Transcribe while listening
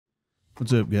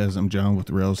What's up, guys? I'm John with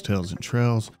Rails, Tails, and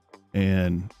Trails,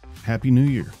 and Happy New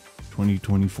Year.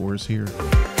 2024 is here.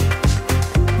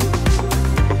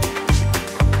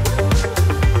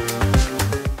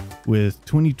 With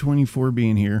 2024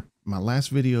 being here, my last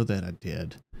video that I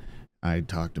did, I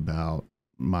talked about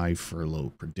my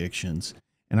furlough predictions,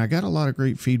 and I got a lot of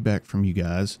great feedback from you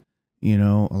guys. You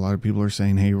know, a lot of people are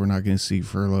saying, hey, we're not going to see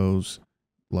furloughs.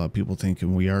 A lot of people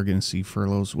thinking we are going to see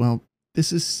furloughs. Well,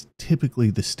 this is typically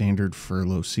the standard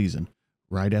furlough season,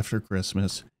 right after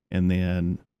Christmas and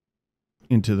then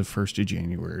into the 1st of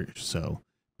January. So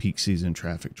peak season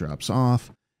traffic drops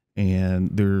off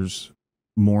and there's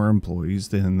more employees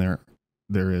than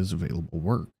there is available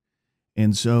work.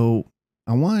 And so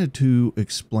I wanted to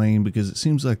explain, because it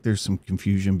seems like there's some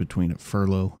confusion between a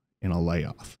furlough and a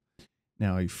layoff.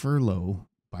 Now, a furlough,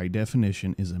 by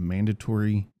definition, is a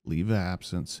mandatory leave of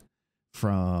absence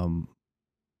from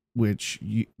which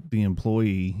the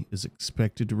employee is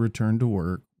expected to return to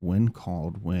work when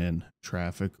called, when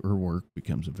traffic or work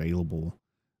becomes available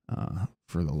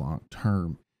for the long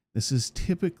term. This is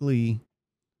typically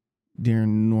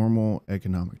during normal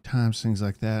economic times, things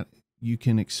like that. You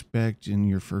can expect in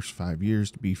your first 5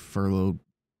 years to be furloughed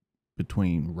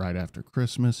between right after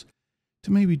Christmas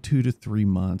to maybe 2 to 3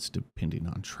 months, depending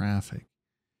on traffic.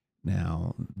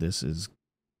 Now, this is,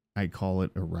 I call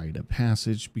it a rite of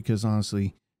passage, because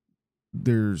honestly,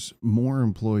 there's more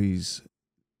employees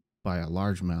by a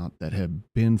large amount that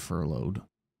have been furloughed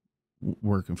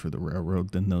working for the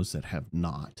railroad than those that have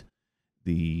not.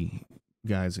 The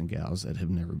guys and gals that have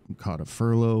never caught a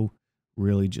furlough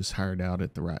really just hired out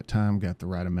at the right time, got the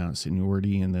right amount of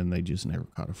seniority, and then they just never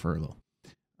caught a furlough.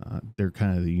 They're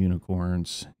kind of the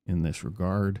unicorns in this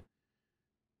regard.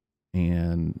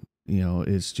 And, you know,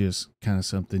 it's just kind of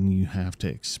something you have to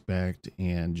expect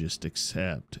and just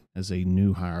accept as a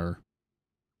new hire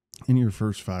in your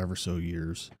first 5 or so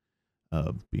years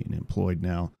of being employed.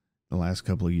 Now, the last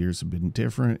couple of years have been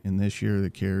different, and this year the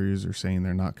carriers are saying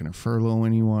they're not going to furlough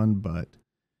anyone, but,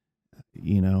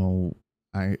 you know,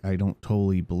 I don't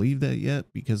totally believe that yet,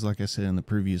 because like I said in the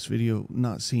previous video,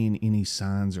 not seeing any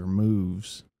signs or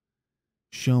moves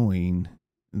showing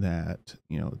that,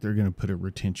 you know, they're going to put a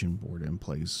retention board in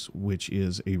place, which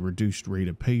is a reduced rate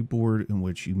of pay board in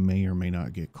which you may or may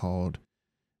not get called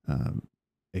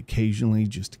occasionally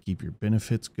just to keep your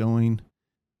benefits going.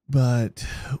 But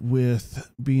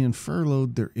with being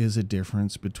furloughed, there is a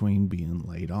difference between being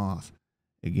laid off.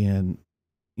 Again,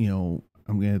 you know,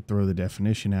 I'm going to throw the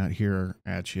definition out here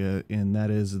at you, and that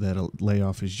is that a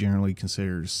layoff is generally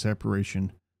considered a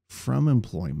separation from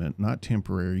employment, not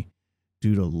temporary,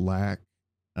 due to lack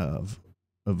of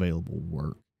available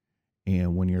work.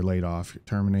 And when you're laid off, you're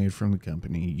terminated from the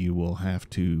company, you will have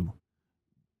to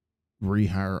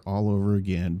rehire all over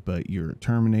again, but you're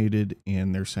terminated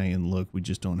and they're saying, look, we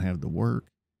just don't have the work,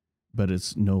 but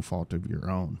it's no fault of your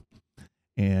own.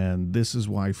 And this is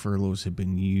why furloughs have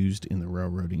been used in the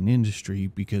railroading industry,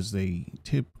 because they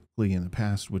typically in the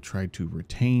past would try to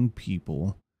retain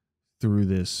people through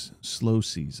this slow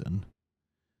season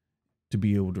to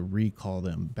be able to recall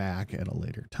them back at a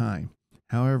later time.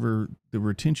 However, the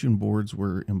retention boards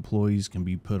where employees can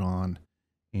be put on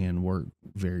and work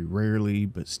very rarely,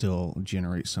 but still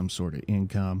generate some sort of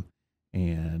income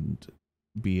and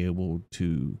be able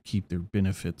to keep their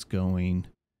benefits going.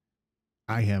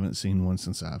 I haven't seen one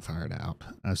since I've hired out.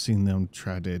 I've seen them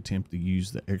try to attempt to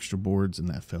use the extra boards, and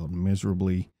that failed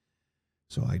miserably.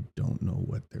 So I don't know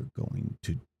what they're going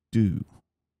to do.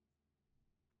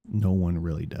 No one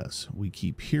really does. We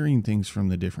keep hearing things from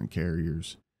the different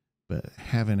carriers, but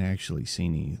haven't actually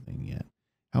seen anything yet.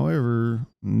 However,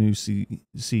 new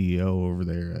CEO over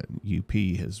there at UP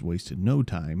has wasted no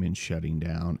time in shutting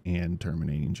down and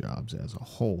terminating jobs as a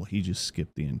whole. He just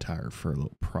skipped the entire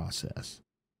furlough process.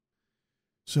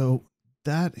 So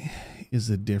that is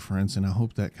the difference, and I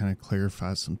hope that kind of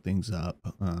clarifies some things up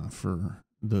for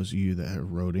those of you that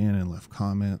have wrote in and left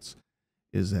comments,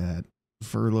 is that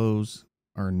furloughs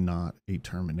are not a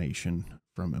termination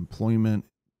from employment.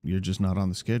 You're just not on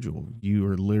the schedule. You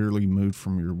are literally moved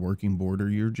from your working board or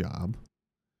your job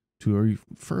to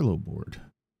a furlough board,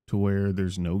 to where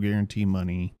there's no guarantee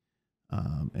money.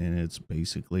 And it's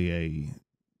basically a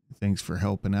thanks for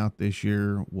helping out this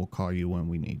year, we'll call you when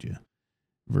we need you,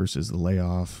 versus the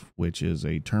layoff, which is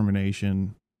a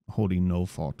termination holding no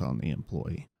fault on the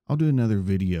employee. I'll do another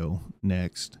video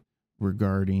next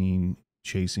regarding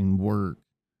chasing work,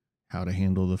 how to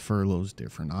handle the furloughs,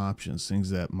 different options, things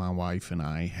that my wife and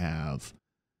I have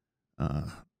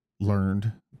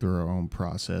learned through our own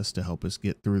process to help us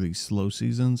get through these slow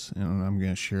seasons. And I'm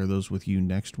going to share those with you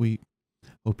next week.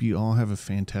 Hope you all have a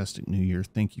fantastic new year.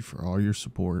 Thank you for all your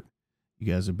support.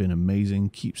 You guys have been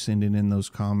amazing. Keep sending in those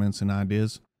comments and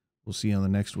ideas. We'll see you on the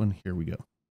next one. Here we go.